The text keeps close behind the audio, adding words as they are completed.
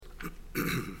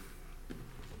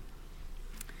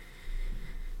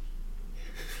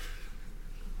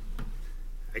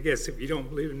guess if you don't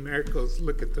believe in miracles,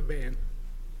 look at the van.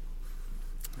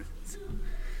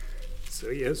 So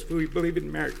yes, we believe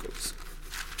in miracles.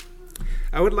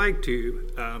 I would like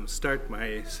to start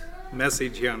my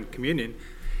message here on communion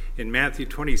in Matthew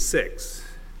 26.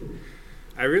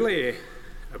 I really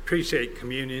appreciate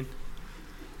communion,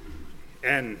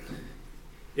 and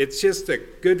it's just a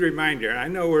good reminder. I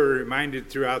know we're reminded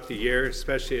throughout the year,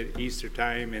 especially at Easter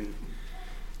time and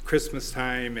Christmas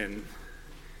time and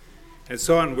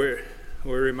so on, we're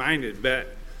reminded,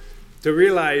 but to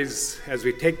realize as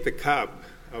we take the cup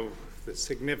of the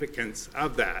significance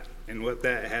of that and what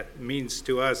that means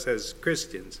to us as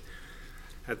Christians,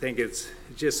 I think it's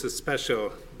just a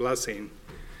special blessing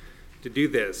to do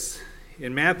this.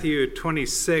 In Matthew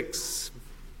 26,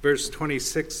 verse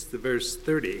 26 to verse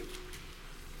 30,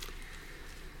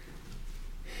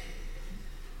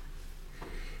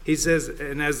 he says,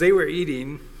 "And as they were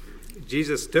eating,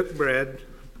 Jesus took bread,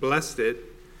 blessed it,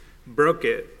 broke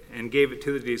it, and gave it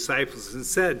to the disciples and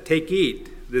said, 'Take,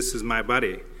 eat, this is my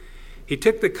body.' He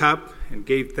took the cup and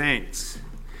gave thanks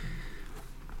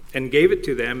and gave it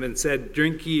to them and said,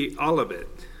 'Drink ye all of it,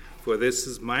 for this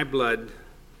is my blood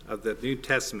of the New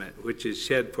Testament, which is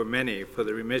shed for many for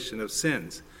the remission of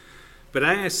sins. But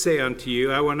I say unto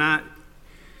you, I will not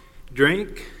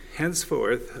drink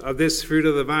henceforth of this fruit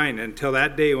of the vine until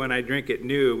that day when I drink it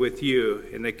new with you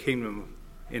in the kingdom,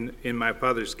 in my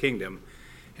Father's kingdom.'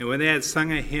 And when they had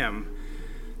sung a hymn,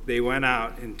 they went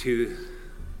out into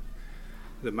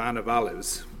the Mount of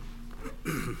Olives."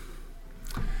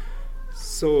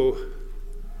 So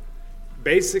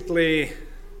basically,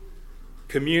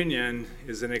 communion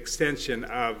is an extension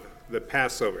of the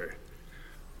Passover.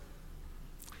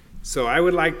 So I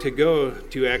would like to go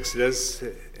to Exodus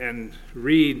and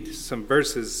read some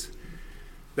verses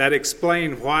that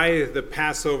explain why the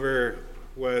Passover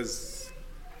was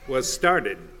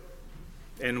started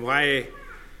and why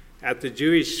at the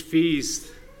Jewish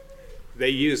feast they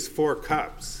used 4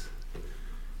 cups.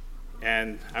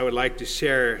 And I would like to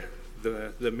share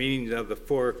the meaning of the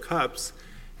 4 cups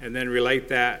and then relate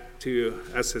that to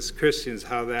us as Christians,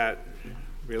 how that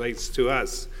relates to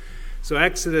us. So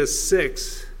Exodus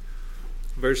 6,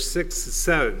 verse 6 to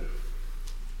 7.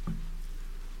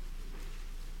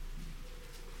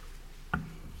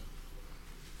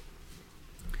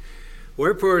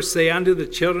 "Wherefore say unto the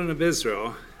children of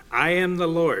Israel, I am the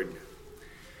Lord.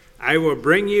 I will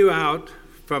bring you out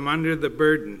from under the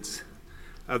burdens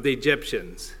of the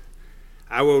Egyptians.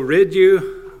 I will rid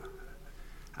you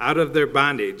out of their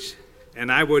bondage,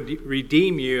 and I will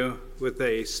redeem you with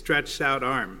a stretched out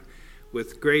arm,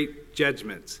 with great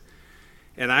judgments.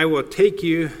 And I will take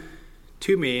you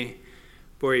to me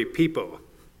for a people,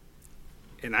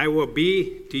 and I will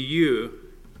be to you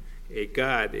a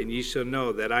God, and ye shall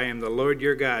know that I am the Lord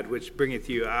your God, which bringeth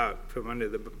you out from under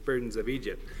the burdens of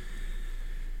Egypt."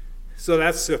 So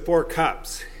that's the 4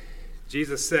 cups.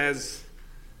 Jesus says,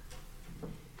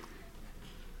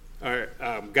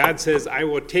 God says, "I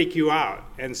will take you out."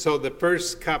 And so the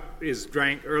first cup is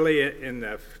drank early in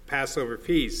the Passover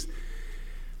feast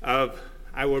of,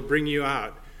 "I will bring you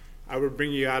out. I will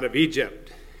bring you out of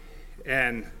Egypt."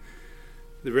 And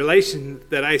the relation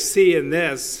that I see in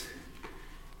this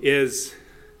is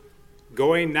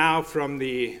going now from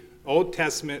the Old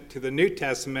Testament to the New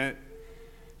Testament.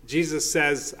 Jesus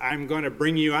says, "I'm going to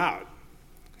bring you out."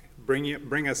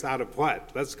 Bring us out of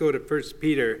what? Let's go to 1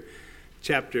 Peter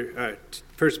 2,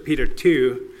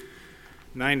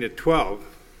 9 to 12.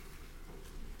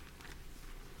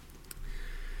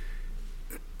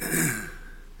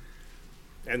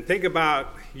 And think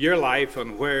about your life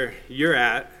and where you're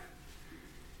at.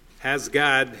 Has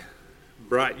God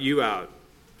brought you out?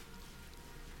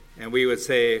 And we would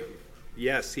say,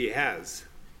 yes, he has.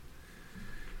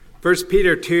 1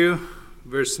 Peter 2,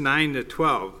 verse 9 to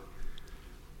 12.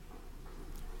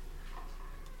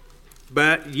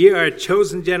 "But ye are a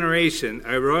chosen generation,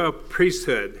 a royal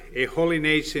priesthood, a holy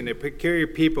nation, a peculiar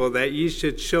people, that ye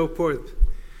should show forth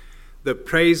the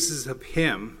praises of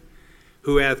him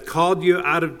who hath called you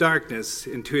out of darkness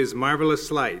into his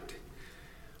marvelous light,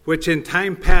 which in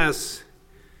time past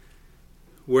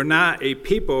were not a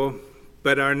people,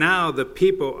 but are now the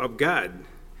people of God,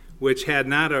 which had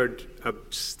not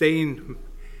obtained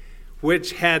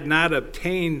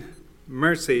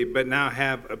mercy, but now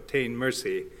have obtained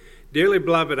mercy. Dearly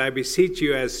beloved, I beseech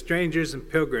you as strangers and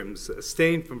pilgrims,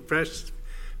 abstain from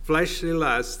fleshly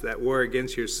lusts that war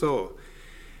against your soul,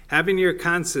 having your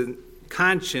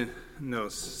conversation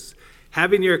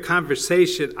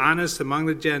honest among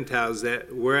the Gentiles,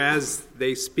 that whereas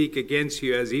they speak against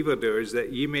you as evildoers,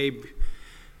 that ye may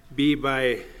be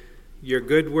by your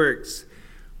good works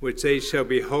which they shall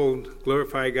behold,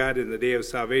 glorify God in the day of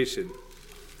salvation.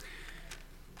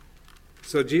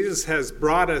 So Jesus has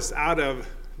brought us out of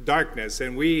darkness,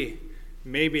 and we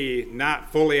maybe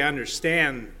not fully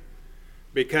understand,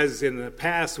 because in the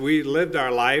past we lived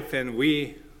our life, and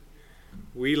we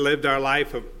lived our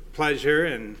life of pleasure,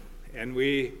 and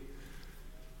we,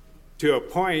 to a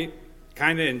point,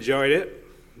 kind of enjoyed it,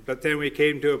 but then we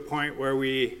came to a point where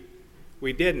we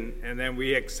didn't, and then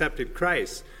we accepted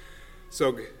Christ.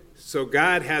 So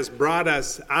God has brought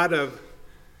us out of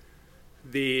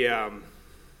the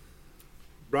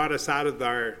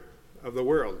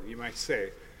world, you might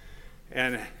say,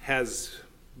 and has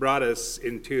brought us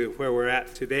into where we're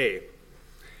at today.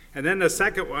 And then the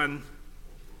second one,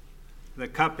 the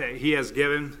cup that he has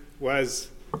given, was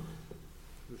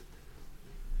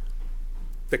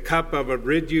the cup of a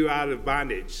rid you out of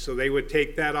bondage. So they would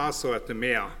take that also at the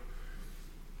meal.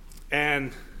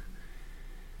 And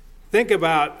think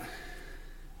about,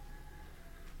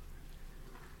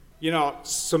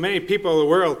 so many people in the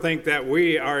world think that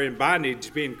we are in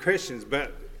bondage being Christians,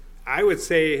 but I would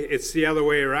say it's the other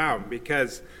way around,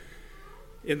 because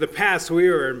in the past we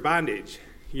were in bondage.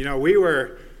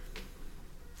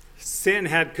 Sin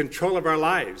had control of our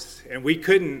lives, and we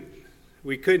couldn't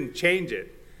change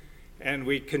it. And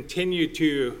we continued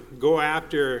to go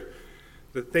after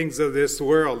the things of this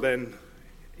world, and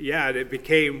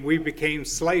we became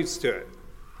slaves to it.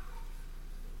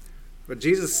 But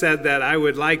Jesus said that I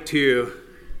would like to,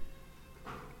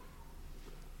 I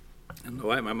don't know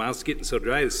why my mouth's getting so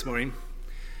dry this morning,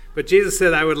 but Jesus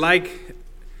said I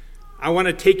want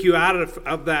to take you out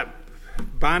of that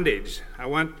bondage. I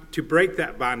want to break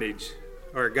that bondage,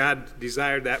 or God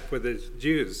desired that for the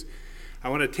Jews. I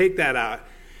want to take that out.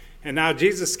 And now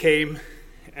Jesus came,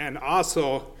 and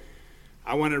also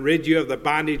I want to rid you of the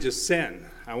bondage of sin.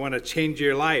 I want to change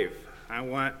your life. I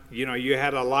want, you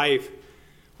had a life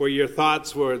where your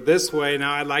thoughts were this way.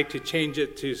 Now I'd like to change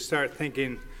it to start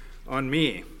thinking on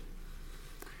me.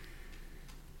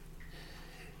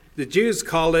 The Jews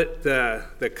called it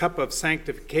the cup of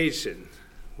sanctification,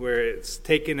 where it's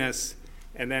taking us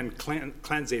and then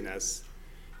cleansing us.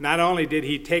 Not only did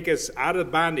he take us out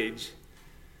of bondage,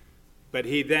 but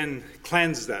he then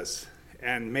cleansed us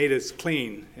and made us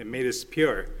clean and made us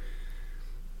pure.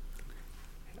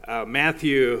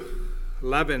 Matthew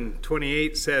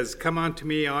 11:28 says, "Come unto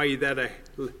me, all you that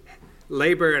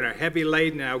labor and are heavy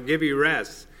laden, and I'll give you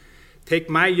rest. Take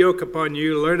my yoke upon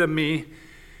you, learn of me,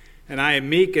 and I am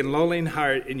meek and lowly in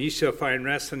heart, and ye shall find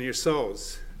rest unto your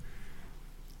souls."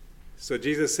 So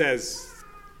Jesus says,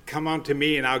 come unto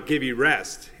me and I'll give you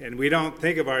rest. And we don't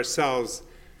think of ourselves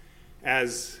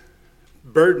as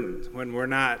burdened when we're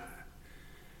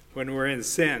in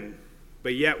sin,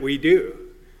 but yet we do.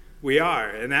 We are,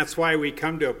 and that's why we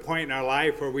come to a point in our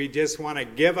life where we just want to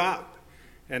give up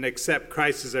and accept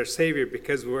Christ as our Savior,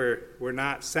 because we're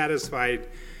not satisfied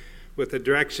with the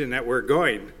direction that we're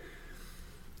going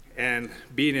and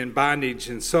being in bondage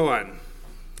and so on.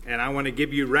 And I want to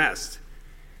give you rest,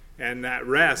 and that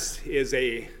rest is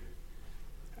a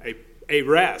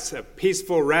rest, a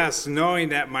peaceful rest, knowing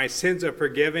that my sins are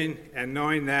forgiven and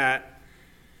knowing that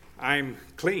I'm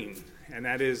clean, and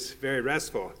that is very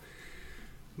restful.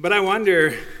 But I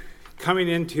wonder, coming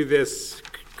into this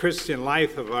Christian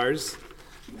life of ours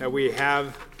that we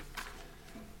have,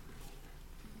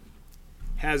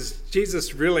 has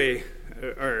Jesus really,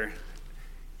 or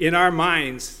in our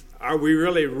minds, are we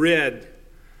really rid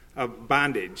of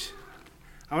bondage?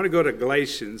 I want to go to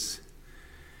Galatians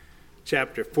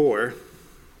chapter 4.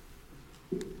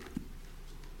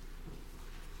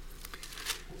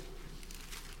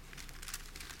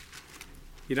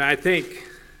 I think,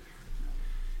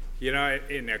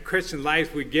 in a Christian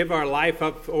life, we give our life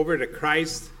up over to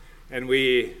Christ, and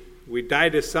we die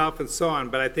to self and so on.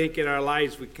 But I think in our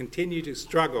lives we continue to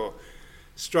struggle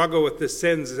with the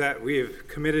sins that we've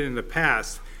committed in the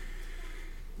past.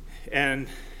 And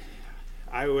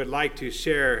I would like to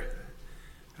share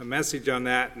a message on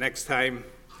that next time,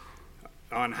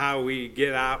 on how we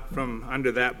get out from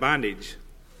under that bondage.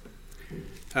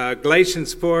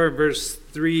 Galatians 4, verse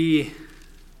 3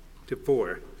 to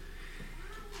 4.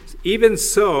 Even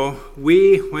so,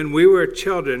 we, when we were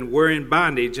children, were in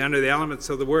bondage under the elements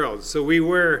of the world. So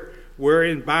we're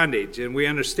in bondage, and we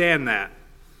understand that.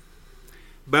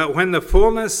 But when the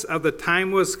fullness of the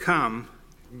time was come,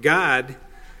 God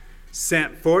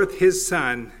sent forth his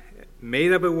Son,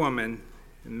 made of a woman,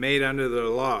 and made under the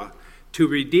law, to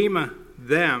redeem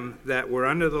them that were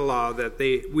under the law, that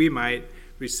we might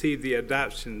receive the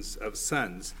adoptions of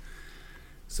sons.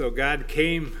 So God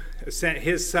sent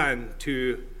his Son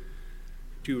to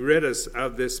rid us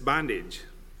of this bondage.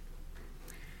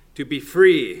 to be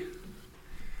free.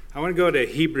 I want to go to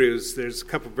Hebrews. There's a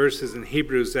couple verses in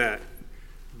Hebrews that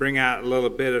bring out a little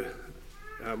bit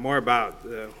more about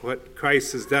what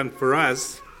Christ has done for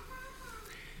us.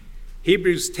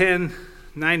 Hebrews 10,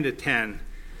 9-10.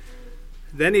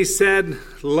 Then he said,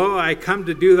 Lo, I come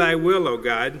to do thy will, O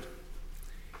God.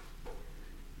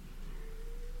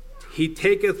 He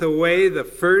taketh away the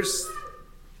first,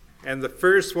 and the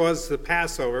first was the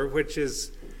Passover, which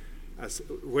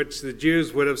the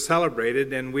Jews would have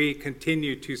celebrated, and we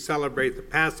continue to celebrate the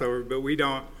Passover, but we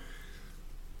don't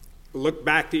look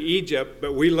back to Egypt,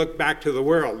 but we look back to the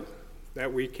world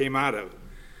that we came out of.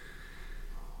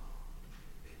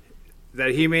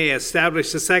 That he may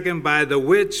establish the second, by the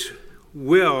which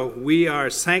will we are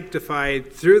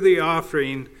sanctified through the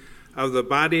offering of the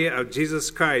body of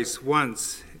Jesus Christ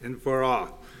once and for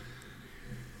all.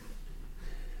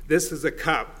 This is a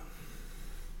cup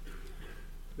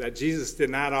that Jesus did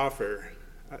not offer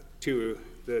to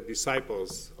the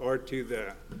disciples or to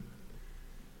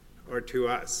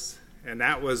us. And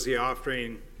that was the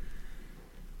offering,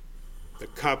 the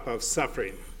cup of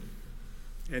suffering.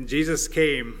 And Jesus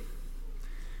came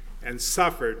and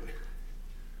suffered,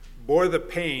 bore the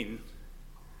pain,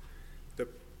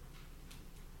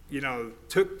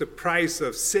 took the price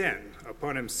of sin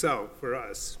upon himself for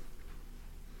us.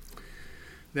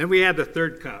 Then we had the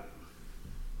third cup.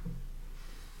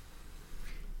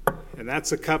 And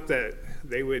that's a cup that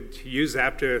they would use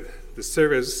after the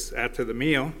service, after the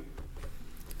meal.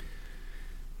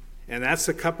 And that's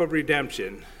the cup of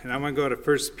redemption. And I'm going to go to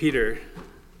 1 Peter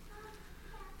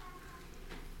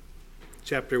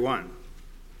chapter 1.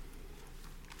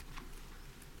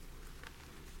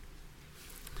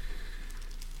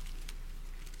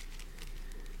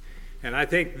 And I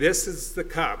think this is the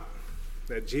cup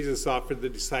that Jesus offered the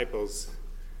disciples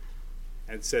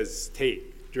and says,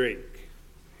 take, drink,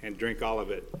 and drink all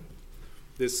of it.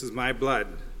 This is my blood.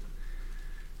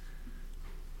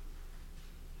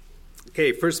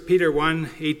 Okay, 1 Peter 1,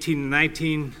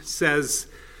 18-19 says,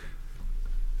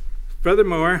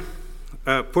 Furthermore,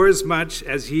 forasmuch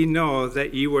as ye know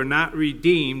that ye were not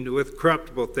redeemed with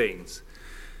corruptible things.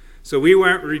 So we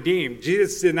weren't redeemed.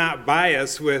 Jesus did not buy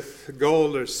us with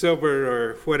gold or silver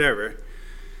or whatever.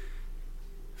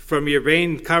 From your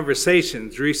vain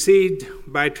conversations, received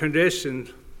by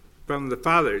tradition from the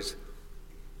fathers.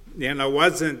 It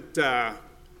wasn't our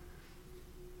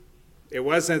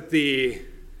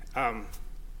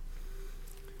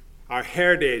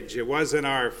heritage. It wasn't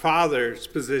our father's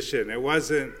position. It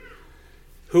wasn't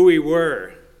who we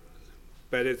were.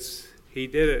 But he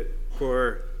did it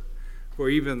for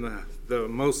even the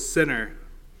most sinner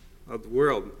of the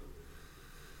world.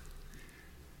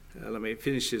 Let me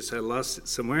finish this. I lost it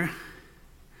somewhere.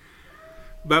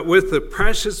 But with the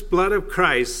precious blood of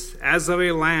Christ, as of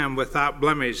a lamb without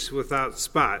blemish, without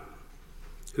spot,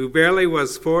 who verily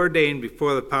was foreordained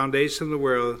before the foundation of the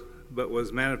world, but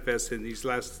was manifest in these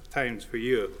last times for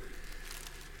you.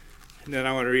 And then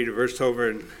I want to read a verse over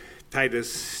in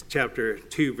Titus chapter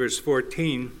 2, verse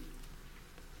 14.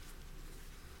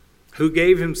 Who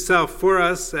gave himself for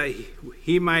us that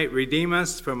he might redeem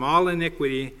us from all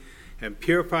iniquity and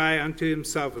purify unto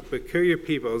himself a peculiar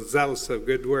people zealous of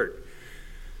good work.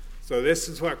 So this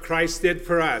is what Christ did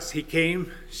for us. He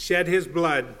came, shed his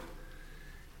blood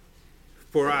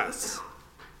for us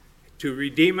to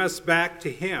redeem us back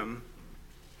to him,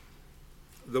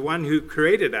 the one who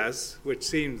created us, which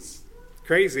seems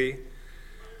crazy,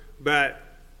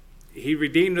 but he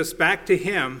redeemed us back to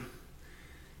him.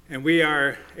 And we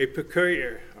are a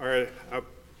peculiar or a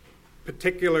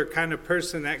particular kind of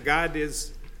person that God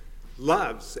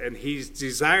loves. And he's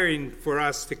desiring for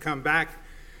us to come back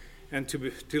and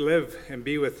to live and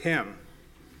be with him.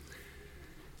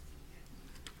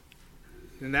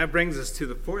 And that brings us to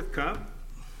the fourth cup.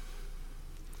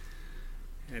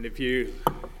 And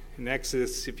in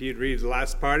Exodus, if you'd read the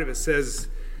last part of it, says,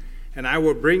 and I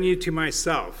will bring you to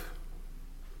myself.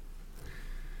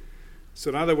 So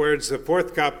in other words, the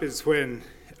fourth cup is when,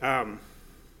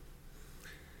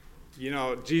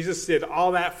 Jesus did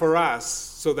all that for us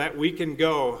so that we can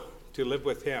go to live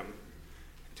with him,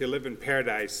 to live in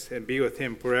paradise and be with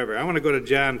him forever. I want to go to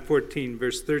John 14,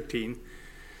 verse 13.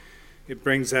 It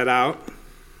brings that out.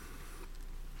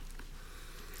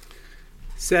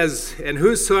 It says, and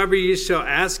whatsoever ye shall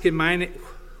ask in my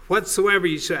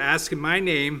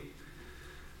name,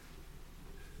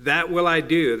 that will I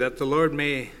do, that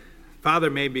the Father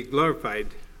may be glorified.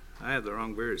 I have the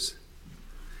wrong verse.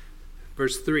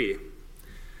 Verse 3.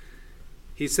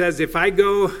 He says, if I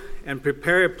go and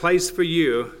prepare a place for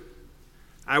you,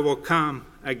 I will come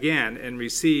again and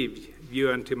receive you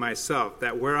unto myself,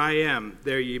 that where I am,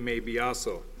 there ye may be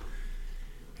also.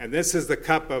 And this is the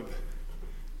cup of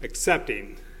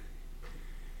accepting.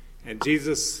 And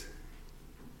Jesus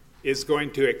is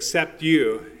going to accept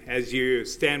you as you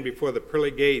stand before the pearly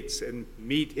gates and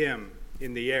meet him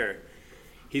in the air.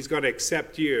 He's going to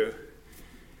accept you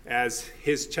as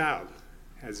his child,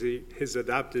 as his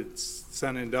adopted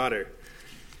son and daughter.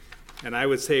 And I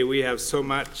would say we have so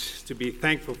much to be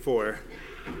thankful for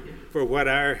what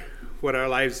our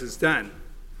lives has done,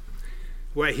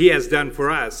 what he has done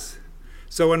for us.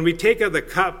 So when we take of the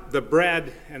cup, the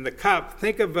bread and the cup,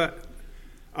 think of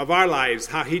our lives,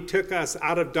 how he took us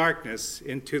out of darkness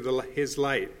into his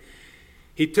light.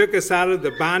 He took us out of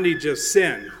the bondage of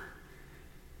sin,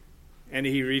 and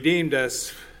he redeemed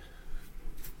us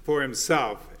for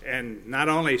himself. And not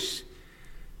only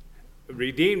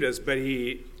redeemed us, but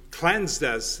he cleansed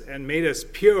us and made us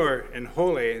pure and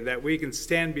holy, that we can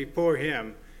stand before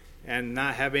him and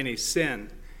not have any sin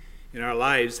in our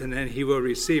lives. And then he will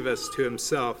receive us to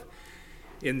himself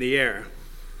in the air.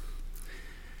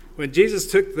 When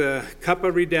Jesus took the cup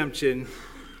of redemption,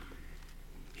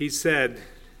 he said,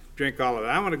 drink all of it.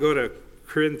 I want to go to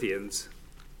Corinthians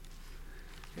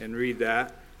and read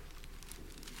that.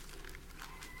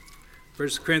 1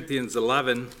 Corinthians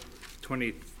 11,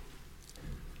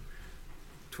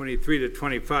 23 to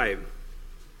 25.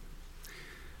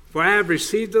 For I have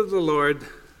received of the Lord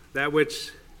that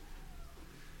which...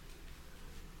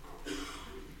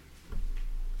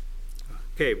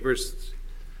 Okay, verse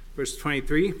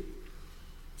 23.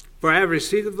 For I have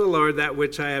received of the Lord that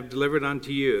which I have delivered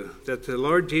unto you, that the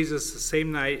Lord Jesus, the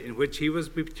same night in which he was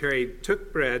betrayed,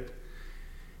 took bread,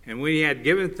 and when he had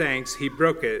given thanks, he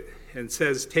broke it, and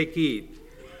says, take, eat.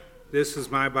 This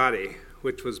is my body,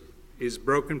 which is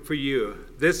broken for you.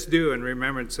 This do in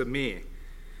remembrance of me.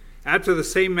 After the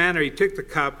same manner he took the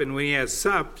cup, and when he had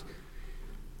supped,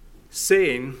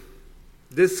 saying,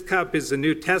 this cup is the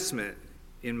New Testament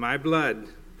in my blood,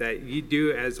 that ye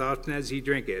do as often as ye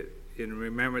drink it, in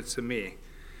remembrance of me.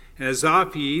 And as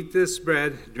oft ye eat this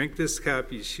bread, drink this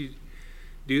cup, you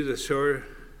do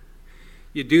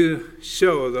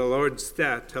show the Lord's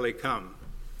death till he come.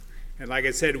 And like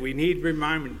I said, we need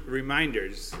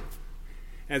reminders.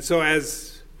 And so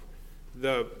as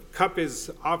the cup is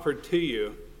offered to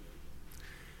you,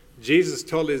 Jesus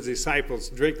told his disciples,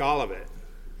 drink all of it.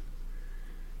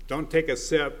 Don't take a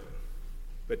sip,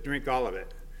 but drink all of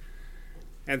it.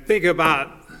 And thinking about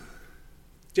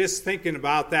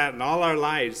that in all our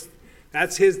lives,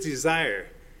 that's his desire,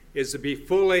 is to be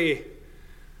fully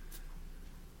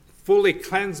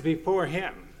cleansed before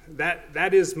him.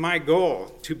 That is my goal,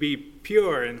 to be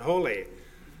pure and holy.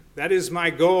 That is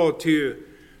my goal, to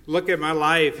look at my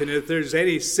life, and if there's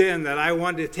any sin, that I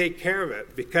want to take care of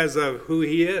it because of who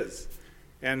he is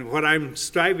and what I'm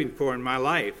striving for in my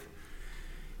life.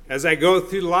 As I go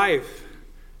through life,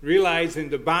 realizing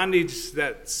the bondage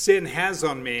that sin has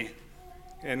on me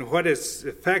and what its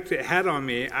effect it had on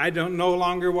me, I don't no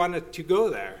longer want it to go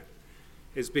there.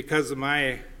 It's because of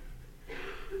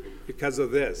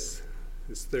this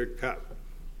third cup.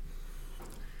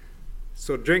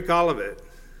 So drink all of it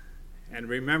and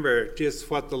remember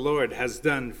just what the Lord has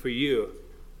done for you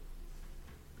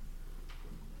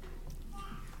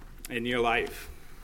in your life.